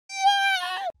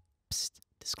Psst,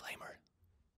 disclaimer.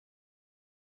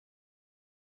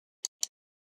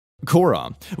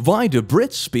 Cora, why do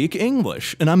Brits speak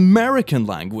English, an American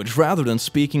language, rather than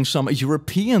speaking some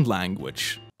European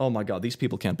language? Oh my god, these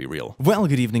people can't be real. Well,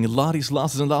 good evening, lotties,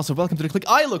 losses, and lots of welcome to the click.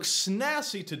 I look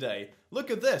snazzy today. Look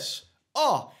at this.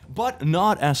 Oh, but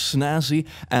not as snazzy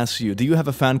as you. Do you have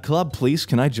a fan club? Please,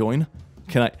 can I join?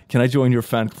 Can I join your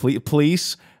fan,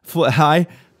 please? Hi.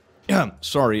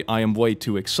 Sorry, I am way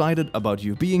too excited about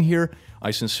you being here.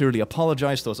 I sincerely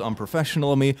apologize, that was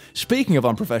unprofessional of me. Speaking of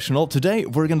unprofessional, today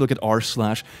we're gonna look at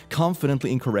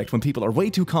r/confidently incorrect, when people are way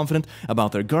too confident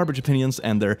about their garbage opinions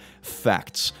and their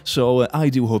facts. So I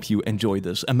do hope you enjoy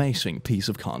this amazing piece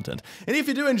of content. And if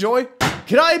you do enjoy,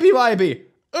 can I be YB?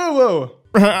 Ooh.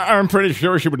 I'm pretty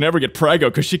sure she would never get preggo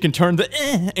because she can turn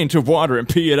the into water and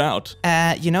pee it out.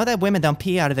 You know that women don't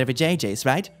pee out of their vajayjays,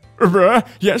 right?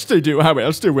 Yes, they do. How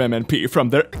else do women pee from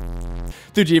their...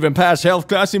 Did you even pass health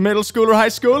class in middle school or high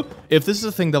school? If this is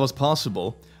a thing that was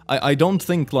possible, I don't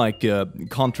think, like,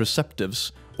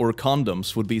 contraceptives or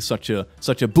condoms would be such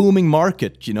a booming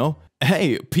market, you know?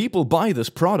 Hey, people buy this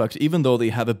product even though they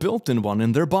have a built-in one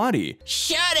in their body.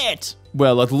 Shut it!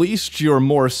 Well, at least you're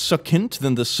more succinct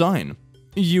than the sign.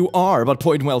 You are, but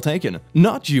point well taken.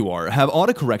 Not you are. Have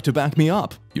autocorrect to back me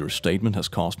up. Your statement has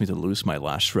caused me to lose my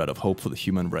last shred of hope for the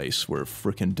human race. We're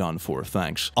frickin' done for,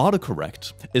 thanks.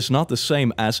 Autocorrect is not the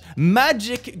same as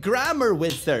magic grammar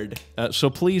wizard. So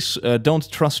please don't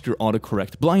trust your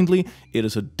autocorrect blindly. It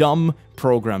is a dumb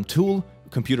program tool.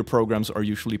 Computer programs are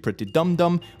usually pretty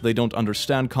dumb. They don't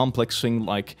understand complex things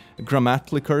like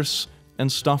grammaticals and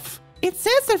stuff. It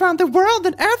says around the world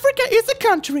that Africa is a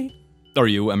country. Are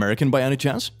you American by any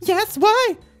chance? Yes,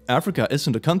 why? Africa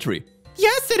isn't a country.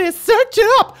 Yes, it is. Search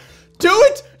it up. Do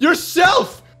it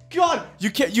yourself! God, you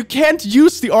can't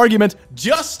use the argument,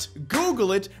 just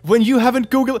Google it, when you haven't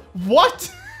Googled it.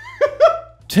 What?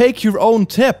 Take your own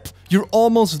tip. You're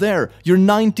almost there. You're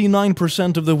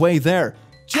 99% of the way there.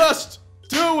 Just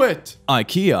do it!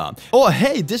 IKEA. Oh,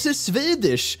 hey, this is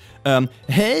Swedish.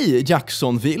 Hey,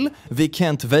 Jacksonville. We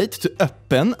can't wait to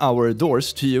open our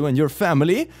doors to you and your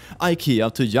family.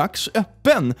 IKEA to Jacks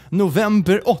öppen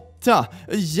November 8.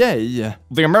 Yay!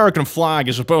 The American flag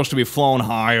is supposed to be flown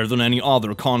higher than any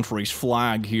other country's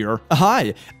flag here.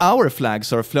 Hi! Our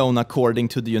flags are flown according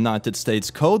to the United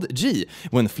States Code G.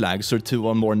 When flags of two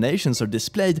or more nations are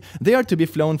displayed, they are to be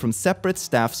flown from separate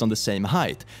staffs on the same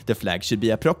height. The flag should be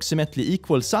approximately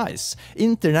equal size.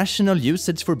 International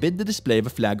usage forbid the display of a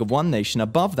flag of one nation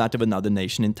above that of another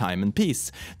nation in time and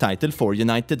peace. Title 4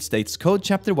 United States Code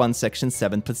Chapter 1 Section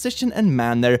 7 Position and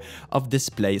Manner of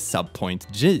Display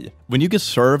Subpoint G. When you get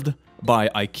served by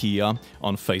IKEA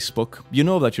on Facebook, you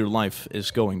know that your life is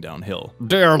going downhill.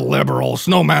 Dear liberals,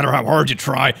 no matter how hard you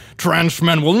try, trans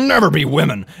men will never be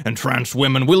women, and trans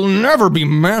women will never be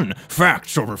men.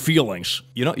 Facts over feelings.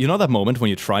 You know that moment when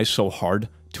you try so hard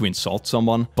to insult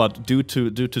someone, but due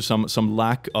to some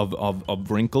lack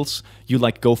of wrinkles, you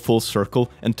like go full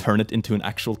circle and turn it into an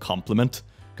actual compliment?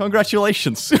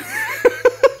 Congratulations.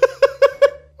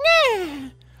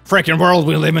 Freaking world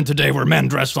we live in today where men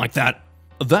dress like that.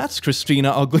 That's Christina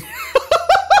Ugly.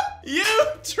 You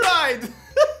tried!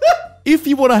 If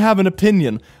you want to have an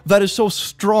opinion that is so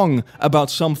strong about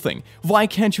something, why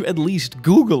can't you at least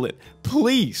Google it?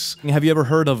 Please! Have you ever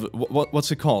heard of,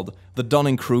 what's it called? The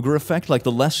Dunning-Kruger effect? Like,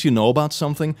 the less you know about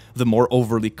something, the more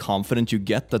overly confident you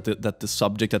get that the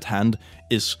subject at hand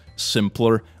is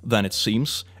simpler than it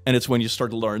seems. And it's when you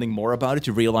start learning more about it,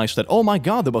 you realize that, oh my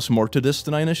god, there was more to this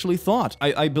than I initially thought.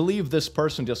 I believe this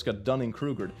person just got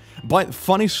Dunning-Krugered. But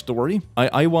funny story,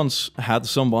 I once had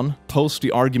someone post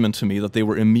the argument to me that they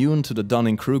were immune to the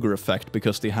Dunning-Kruger effect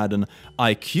because they had an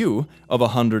IQ of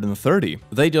 130.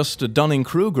 They just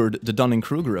Dunning-Krugered the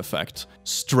Dunning-Kruger effect.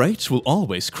 Straights will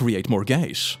always create more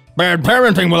gays. Bad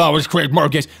parenting will always create more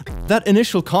gays. That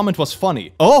initial comment was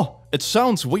funny. Oh! It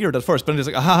sounds weird at first, but it's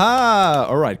like,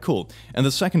 haha, alright, cool. And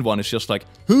the second one is just like,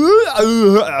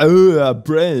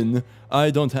 brain. I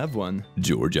don't have one.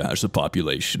 Georgia has a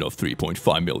population of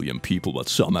 3.5 million people, but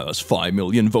somehow has 5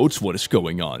 million votes. What is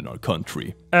going on in our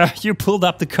country? You pulled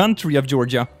up the country of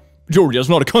Georgia. Georgia's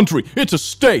not a country, it's a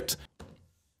state!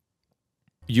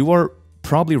 You are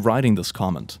probably writing this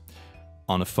comment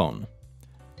on a phone.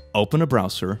 Open a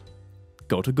browser,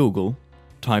 go to Google,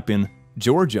 type in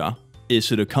Georgia. Is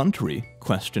it a country? ?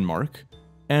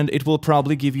 And it will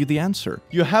probably give you the answer.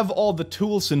 You have all the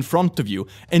tools in front of you,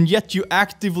 and yet you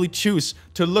actively choose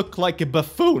to look like a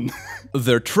buffoon.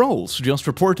 They're trolls. Just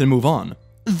report and move on.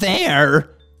 There!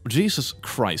 Jesus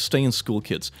Christ, stay in school,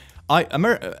 kids.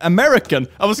 American!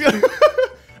 I was gonna...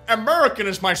 American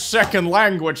is my second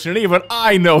language, and even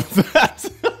I know that.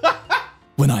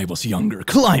 When I was younger,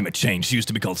 climate change used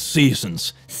to be called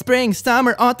seasons. Spring,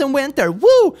 summer, autumn, winter.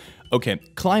 Woo! Okay,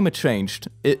 climate change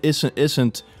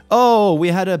isn't. Oh, we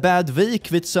had a bad week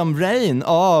with some rain.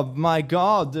 Oh my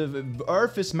god, the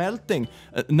earth is melting.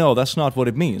 No, that's not what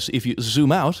it means. If you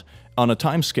zoom out on a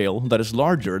time scale that is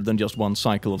larger than just one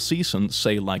cycle of season,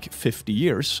 say like 50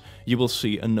 years, you will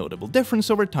see a notable difference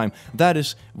over time. That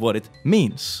is what it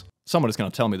means. Someone is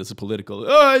gonna tell me this is political.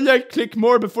 Oh, like click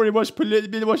more before you watch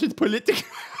it political.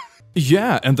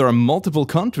 Yeah, and there are multiple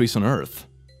countries on Earth.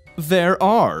 There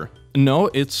are. No,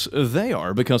 it's they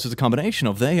are, because it's a combination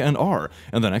of they and are,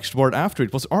 and the next word after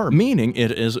it was are, meaning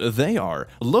it is they are.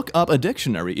 Look up a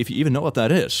dictionary if you even know what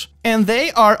that is. And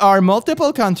they are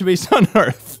multiple countries on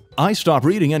Earth. I stop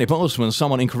reading any post when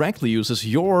someone incorrectly uses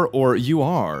your or you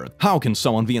are. How can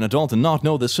someone be an adult and not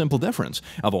know this simple difference?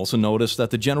 I've also noticed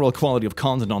that the general quality of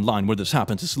content online where this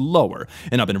happens is lower,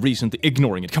 and I've been recently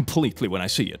ignoring it completely when I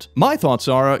see it. My thoughts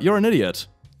are, you're an idiot.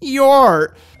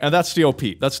 And that's the OP.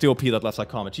 That's the OP that left that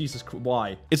comment. Jesus Christ,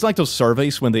 why? It's like those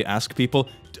surveys when they ask people,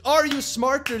 are you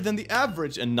smarter than the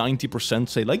average? And 90%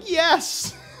 say like,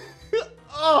 yes!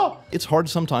 Oh. It's hard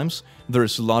sometimes.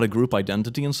 There's a lot of group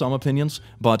identity in some opinions,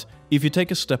 but if you take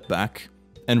a step back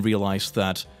and realize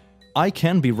that I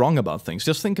can be wrong about things,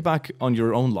 just think back on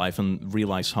your own life and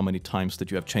realize how many times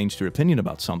that you have changed your opinion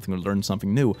about something or learned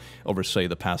something new over, say,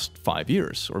 the past 5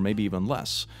 years, or maybe even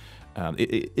less.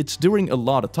 It's during a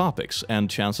lot of topics, and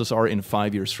chances are in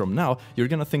 5 years from now, you're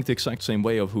gonna think the exact same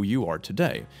way of who you are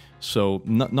today. So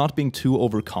not being too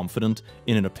overconfident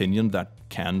in an opinion that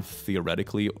can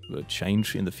theoretically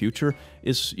change in the future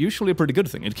is usually a pretty good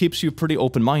thing. It keeps you pretty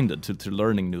open-minded to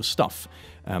learning new stuff.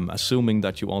 Assuming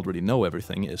that you already know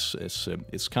everything is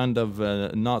kind of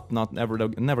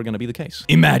never going to be the case.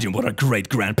 Imagine what our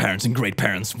great-grandparents and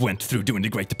great-parents went through during the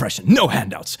Great Depression. No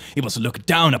handouts. It was looked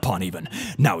down upon even.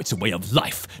 Now it's a way of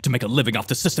life. To make a living off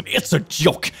the system, it's a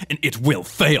joke, and it will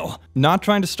fail. Not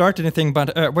trying to start anything,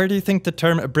 but where do you think the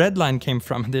term breadline came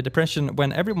from? The Depression,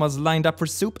 when everyone was lined up for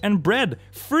soup and bread.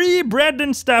 Free bread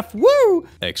and stuff, woo!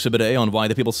 Exhibit A on why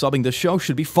the people subbing this show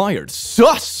should be fired.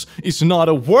 Sus is not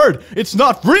a word. It's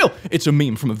not real! It's a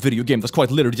meme from a video game that's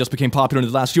quite literally just became popular in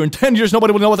the last year. In 10 years,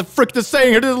 nobody will know what the frick they're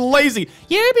saying. It is lazy.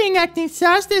 You're being acting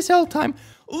sus this whole time.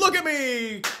 Look at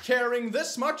me caring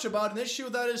this much about an issue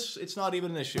that it's not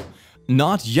even an issue.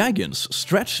 Not Jaggins,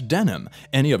 stretch denim.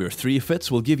 Any of your 3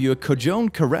 fits will give you a cajon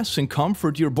caress and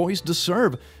comfort your boys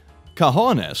deserve.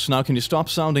 Cajones, now can you stop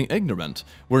sounding ignorant?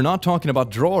 We're not talking about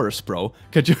drawers, bro.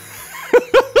 Could you...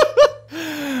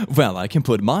 Well, I can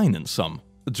put mine in some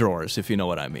drawers, if you know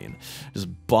what I mean. Just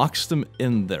box them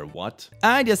in there, what?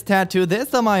 I just tattooed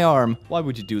this on my arm. Why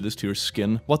would you do this to your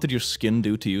skin? What did your skin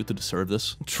do to you to deserve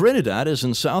this? Trinidad is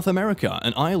in South America,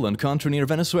 an island country near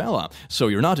Venezuela. So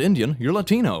you're not Indian, you're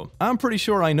Latino. I'm pretty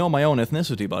sure I know my own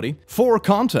ethnicity, buddy. For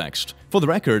context, for the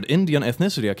record, Indian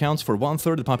ethnicity accounts for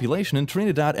 1/3 of the population in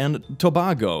Trinidad and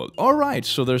Tobago. Alright,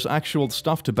 so there's actual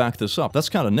stuff to back this up. That's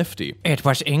kind of nifty. It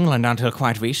was England until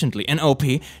quite recently. And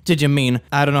OP, did you mean,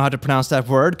 I don't know how to pronounce that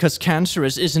word, because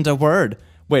cancerous isn't a word.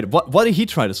 Wait, what did he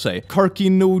try to say?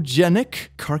 Carcinogenic?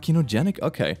 Carcinogenic?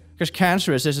 Okay. Because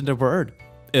cancerous isn't a word.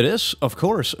 It is, of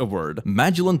course, a word.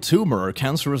 Magellan tumor or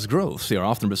cancerous growths, they are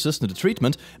often resistant to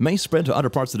treatment, may spread to other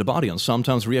parts of the body and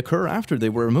sometimes reoccur after they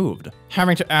were removed.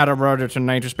 Having to add a word to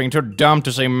nature's being too dumb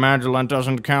to say Magellan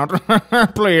doesn't count.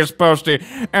 Please post the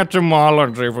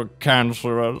etymology for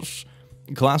cancerous.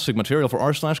 Classic material for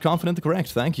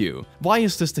r/ConfidentlyCorrect, thank you. Why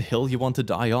is this the hill you want to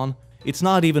die on? It's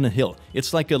not even a hill.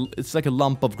 It's like a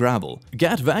lump of gravel.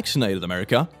 Get vaccinated,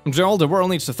 America. Joel, the world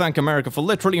needs to thank America for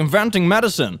literally inventing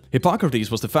medicine.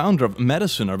 Hippocrates was the founder of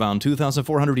medicine around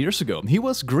 2,400 years ago. He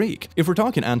was Greek. If we're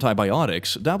talking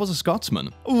antibiotics, that was a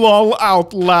Scotsman. LOL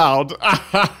out loud.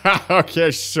 Okay,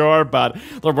 sure, but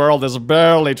the world is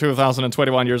barely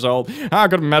 2,021 years old. How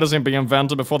could medicine be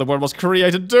invented before the world was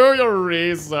created? Do your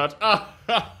research.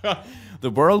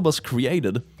 The world was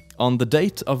created on the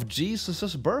date of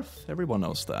Jesus' birth. Everyone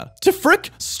knows that. To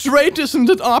frick, straight isn't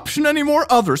an option anymore.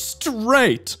 Other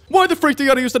straight. Why the frick do you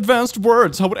gotta use advanced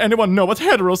words? How would anyone know what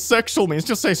heterosexual means?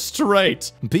 Just say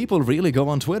straight. People really go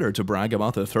on Twitter to brag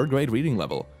about their 3rd grade reading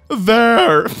level.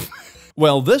 There.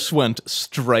 Well, this went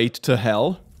straight to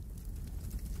hell.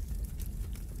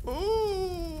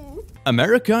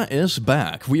 America is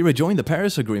back. We rejoined the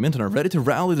Paris Agreement and are ready to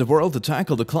rally the world to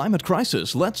tackle the climate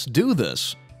crisis. Let's do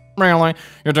this. Really?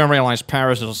 You don't realize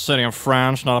Paris is a city in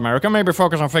France, not America? Maybe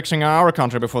focus on fixing our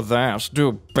country before theirs.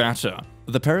 Do better.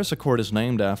 The Paris Accord is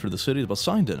named after the city it was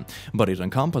signed in, but it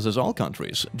encompasses all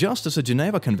countries, just as the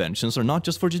Geneva Conventions are not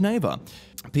just for Geneva.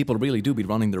 People really do be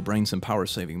running their brains in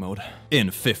power-saving mode. In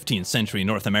 15th century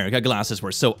North America, glasses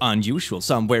were so unusual,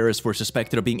 some wearers were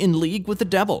suspected of being in league with the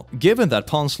devil. Given that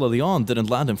Ponce de Leon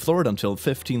didn't land in Florida until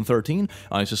 1513,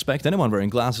 I suspect anyone wearing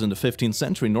glasses in the 15th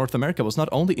century North America was not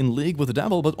only in league with the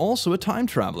devil, but also a time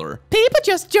traveler. People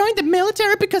just joined the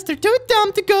military because they're too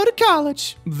dumb to go to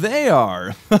college. They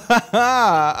are.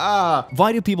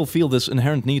 Why do people feel this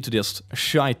inherent need to just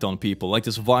shite on people, like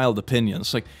this wild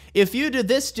opinions? Like, if you do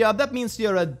this job, that means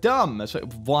you're a dumb. It's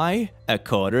like, why? A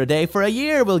quarter a day for a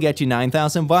year will get you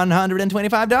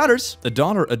 $9,125.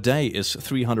 $1 a day is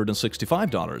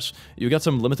 $365. You got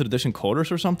some limited edition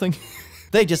quarters or something?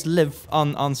 They just live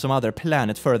on some other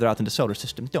planet further out in the solar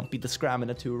system. Don't be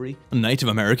discriminatory. Native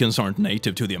Americans aren't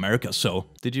native to the Americas, so...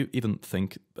 Did you even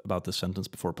think about this sentence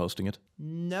before posting it?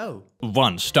 No.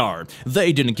 1 star.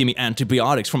 They didn't give me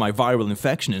antibiotics for my viral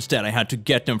infection. Instead, I had to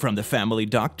get them from the family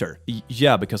doctor.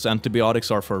 Yeah, because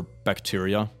antibiotics are for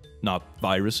bacteria, not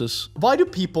viruses. Why do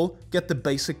people get the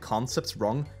basic concepts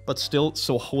wrong, but still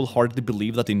so wholeheartedly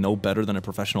believe that they know better than a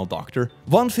professional doctor?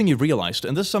 One thing you realized,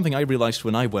 and this is something I realized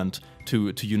when I went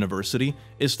to university,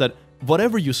 is that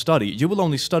whatever you study, you will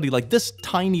only study like this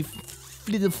tiny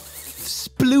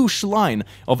sploosh line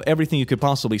of everything you could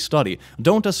possibly study.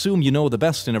 Don't assume you know the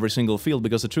best in every single field,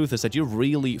 because the truth is that you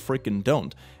really freaking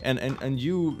don't. And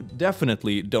you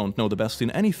definitely don't know the best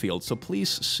in any field, so please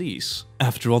cease.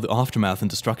 After all the aftermath and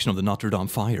destruction of the Notre Dame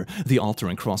fire, the altar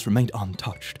and cross remained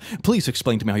untouched. Please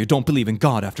explain to me how you don't believe in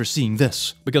God after seeing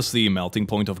this. Because the melting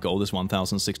point of gold is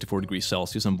 1064 degrees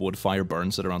Celsius and wood fire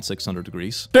burns at around 600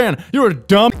 degrees. Dan, you're a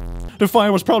dumb. The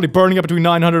fire was probably burning up between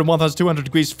 900 and 1200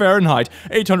 degrees Fahrenheit.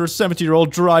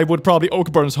 870-year-old dry wood probably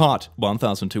oak burns hot.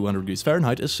 1200 degrees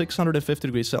Fahrenheit is 650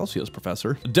 degrees Celsius,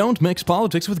 Professor. Don't mix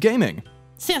politics with gaming.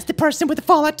 Says the person with the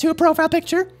Fallout 2 profile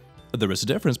picture. There is a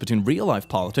difference between real-life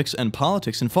politics and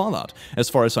politics in Fallout. As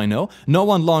far as I know, no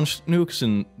one launched nukes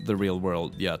in the real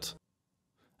world yet.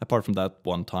 Apart from that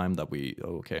one time that we...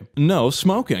 okay. No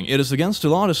smoking. It is against the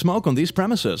law to smoke on these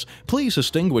premises. Please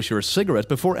extinguish your cigarette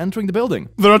before entering the building.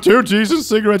 There are 2 G's in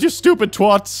cigarettes, you stupid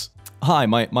twats. Hi,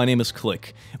 my name is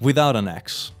Click, without an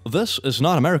X. This is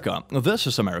not America. This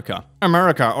is America.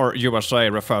 America, or USA,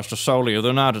 refers to solely the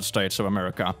United States of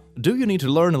America. Do you need to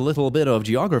learn a little bit of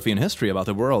geography and history about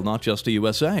the world, not just the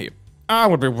USA? I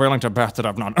would be willing to bet that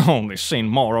I've not only seen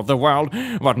more of the world,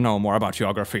 but know more about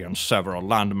geography and several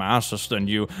land masses than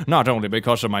you, not only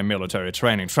because of my military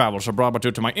training travels abroad, but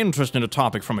due to my interest in the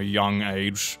topic from a young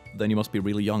age. Then you must be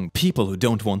really young. People who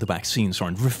don't want the vaccines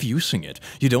aren't refusing it.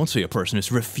 You don't say a person is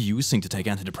refusing to take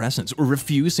antidepressants or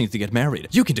refusing to get married.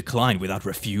 You can decline without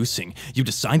refusing. You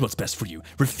decide what's best for you.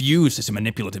 Refuse is a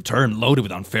manipulative term loaded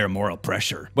with unfair moral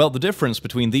pressure. Well, the difference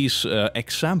between these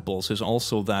examples is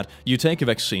also that you take a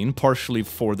vaccine partially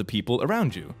for the people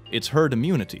around you. It's herd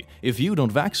immunity. If you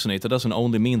don't vaccinate, that doesn't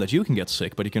only mean that you can get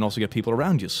sick, but you can also get people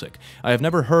around you sick. I have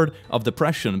never heard of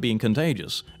depression being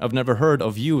contagious. I've never heard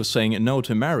of you saying no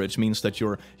to marriage means that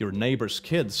your neighbor's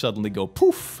kids suddenly go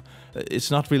poof. It's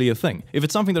not really a thing. If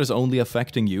it's something that is only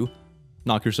affecting you,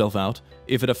 knock yourself out.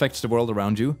 If it affects the world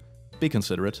around you, be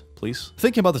considerate, please.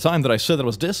 Thinking about the time that I said that I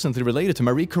was distantly related to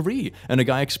Marie Curie, and a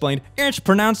guy explained, "It's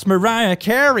pronounced Mariah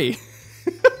Carey."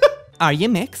 Are you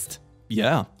mixed?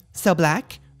 Yeah. So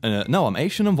black? No, I'm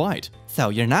Asian and white. So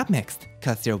you're not mixed,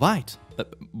 cause you're white.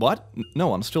 What?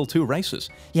 No, I'm still 2 races.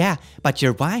 Yeah, but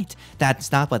you're white.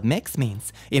 That's not what mixed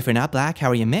means. If you're not black, how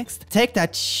are you mixed? Take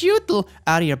that shootle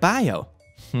out of your bio.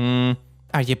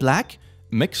 Are you black?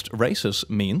 Mixed races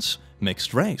means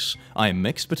mixed race. I am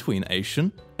mixed between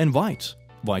Asian and white.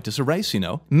 White is a race, you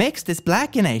know. Mixed is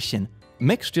black in Asian.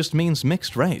 Mixed just means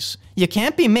mixed race. You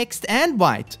can't be mixed and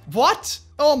white. What?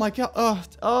 Oh my god.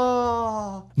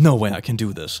 No way I can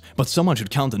do this. But someone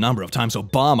should count the number of times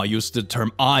Obama used the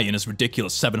term I in his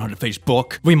ridiculous 700-page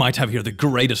book. We might have here the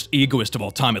greatest egoist of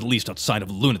all time, at least outside of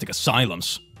lunatic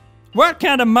asylums. What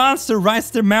kind of monster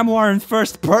writes their memoir in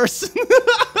first person?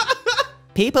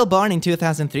 People born in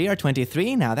 2003 are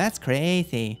 23 now, that's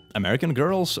crazy. American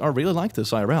girls are really like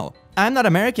this IRL. I'm not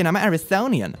American, I'm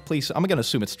Arizonian. Please, I'm gonna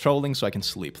assume it's trolling so I can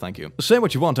sleep, thank you. Say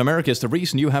what you want, America is the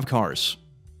reason you have cars.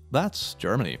 That's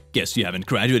Germany. Guess you haven't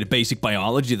graduated basic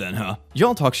biology then, huh?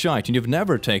 Y'all talk shite and you've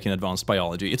never taken advanced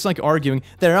biology. It's like arguing,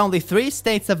 there are only 3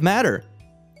 states of matter.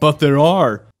 But there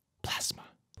are. Plasma.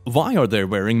 Why are they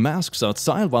wearing masks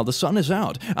outside while the sun is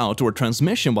out? Outdoor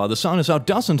transmission while the sun is out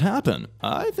doesn't happen.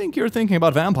 I think you're thinking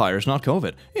about vampires, not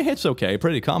COVID. It's okay,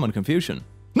 pretty common confusion.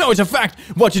 No, it's a fact!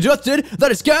 What you just did, that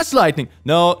is gaslighting!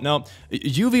 No.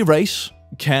 UV rays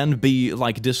can be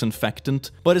like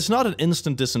disinfectant, but it's not an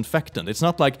instant disinfectant. It's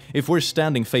not like if we're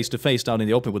standing face to face out in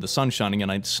the open with the sun shining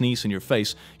and I sneeze in your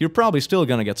face, you're probably still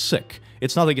gonna get sick.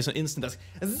 It's not like it's an instant that's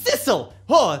Zissel!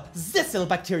 Oh, Zissel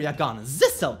bacteria gone,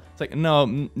 Zissel! It's like,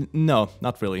 no, no,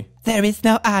 not really. There is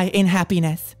no I in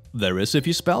happiness. There is if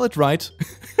you spell it right.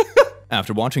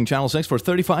 After watching Channel 6 for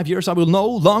 35 years, I will no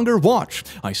longer watch.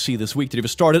 I see this week that you've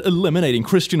started eliminating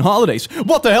Christian holidays.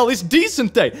 What the hell is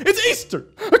Decent Day? It's Easter!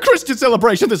 A Christian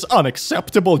celebration is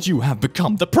unacceptable. You have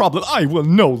become the problem. I will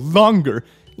no longer.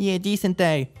 Yeah, Decent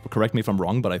Day. Correct me if I'm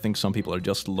wrong, but I think some people are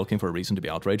just looking for a reason to be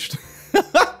outraged.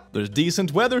 There's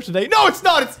decent weather today. No, it's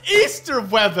not! It's Easter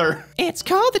weather! It's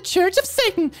called the Church of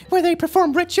Satan, where they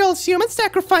perform rituals, human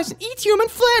sacrifice, and eat human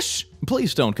flesh.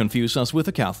 Please don't confuse us with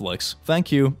the Catholics.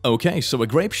 Thank you. Okay, so a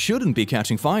grape shouldn't be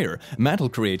catching fire. Metal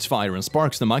creates fire and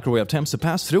sparks the microwave attempts to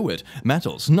pass through it.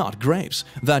 Metals, not grapes.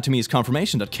 That to me is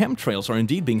confirmation that chemtrails are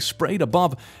indeed being sprayed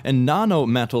above and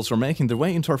nanometals are making their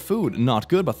way into our food. Not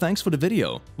good, but thanks for the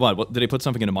video. What, did they put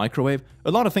something in a microwave?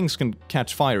 A lot of things can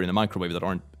catch fire in a microwave that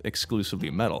aren't exclusively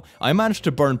metal. I managed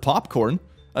to burn popcorn.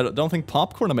 I don't think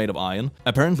popcorn are made of iron.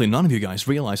 Apparently none of you guys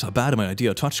realize how bad my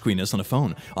idea of touchscreen is on a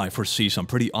phone. I foresee some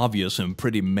pretty obvious and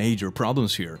pretty major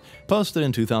problems here. Posted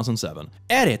in 2007.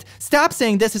 Edit. Stop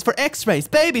saying this is for x-rays.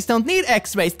 Babies don't need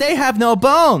x-rays. They have no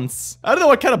bones. I don't know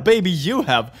what kind of baby you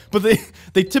have, but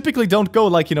they typically don't go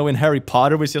like, you know, in Harry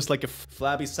Potter, where it's just like a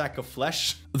flabby sack of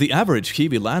flesh. The average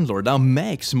Kiwi landlord now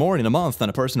makes more in a month than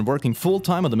a person working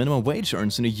full-time on the minimum wage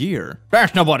earns in a year.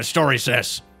 That's not what the story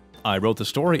says. I wrote the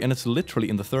story, and it's literally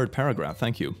in the third paragraph,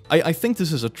 thank you. I think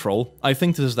this is a troll. I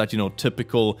think this is that, you know,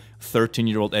 typical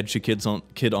 13-year-old edgy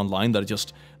kid online that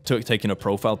just taking a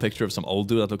profile picture of some old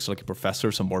dude that looks like a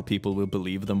professor so more people will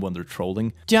believe them when they're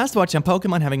trolling. Just watch some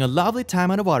Pokemon having a lovely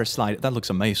time on a water slide. That looks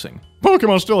amazing.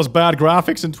 Pokemon still has bad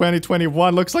graphics in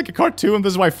 2021. Looks like a cartoon.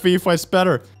 This is why FIFA is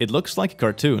better. It looks like a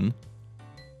cartoon.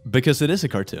 Because it is a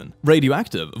cartoon.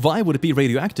 Radioactive. Why would it be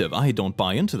radioactive? I don't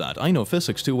buy into that. I know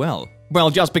physics too well. Well,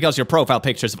 just because your profile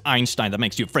picture's of Einstein that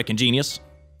makes you a freaking genius.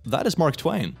 That is Mark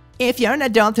Twain. If you're an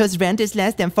adult whose rent is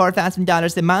less than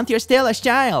 $4,000 a month, you're still a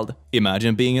child.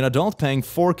 Imagine being an adult paying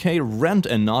 4K rent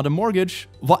and not a mortgage.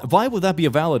 Why would that be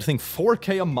a valid thing?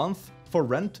 4K a month for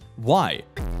rent? Why?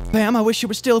 Bam, I wish you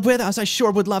were still with us. I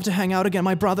sure would love to hang out again,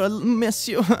 my brother. I miss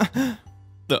you.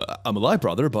 I'm alive,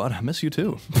 brother, but I miss you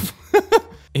too.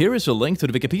 Here is a link to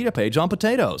the Wikipedia page on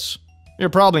potatoes. You're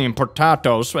probably in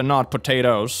potatoes and not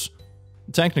potatoes.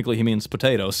 Technically, he means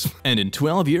potatoes. And in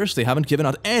 12 years, they haven't given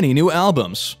out any new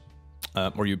albums.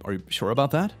 Are you sure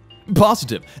about that?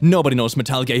 Positive. Nobody knows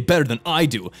Metallica better than I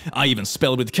do. I even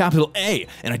spell it with capital A,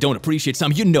 and I don't appreciate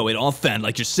some you-know-it-all fan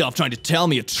like yourself trying to tell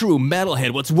me, a true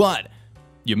metalhead, what's what.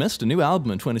 You missed a new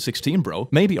album in 2016, bro.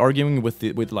 Maybe arguing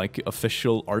with like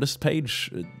official artist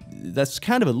page. That's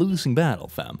kind of a losing battle,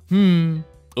 fam.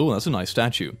 Oh, that's a nice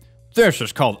statue. This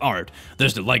is called art. This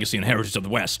is the legacy and heritage of the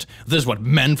West. This is what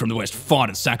men from the West fought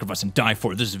and sacrificed and died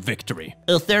for. This is victory.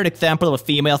 A third example of a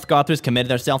female sculptor has committed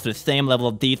herself to the same level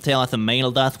of detail as a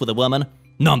male does with a woman.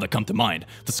 None that come to mind.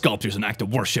 The sculpture is an act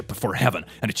of worship before heaven,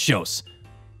 and it shows.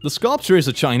 The sculpture is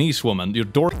a Chinese woman.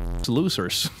 You're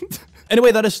losers.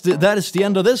 Anyway, that is the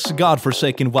end of this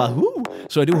godforsaken wahoo.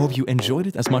 So I do hope you enjoyed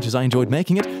it as much as I enjoyed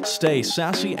making it. Stay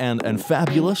sassy and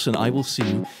fabulous, and I will see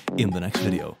you in the next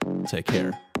video. Take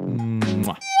care.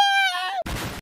 Mwah.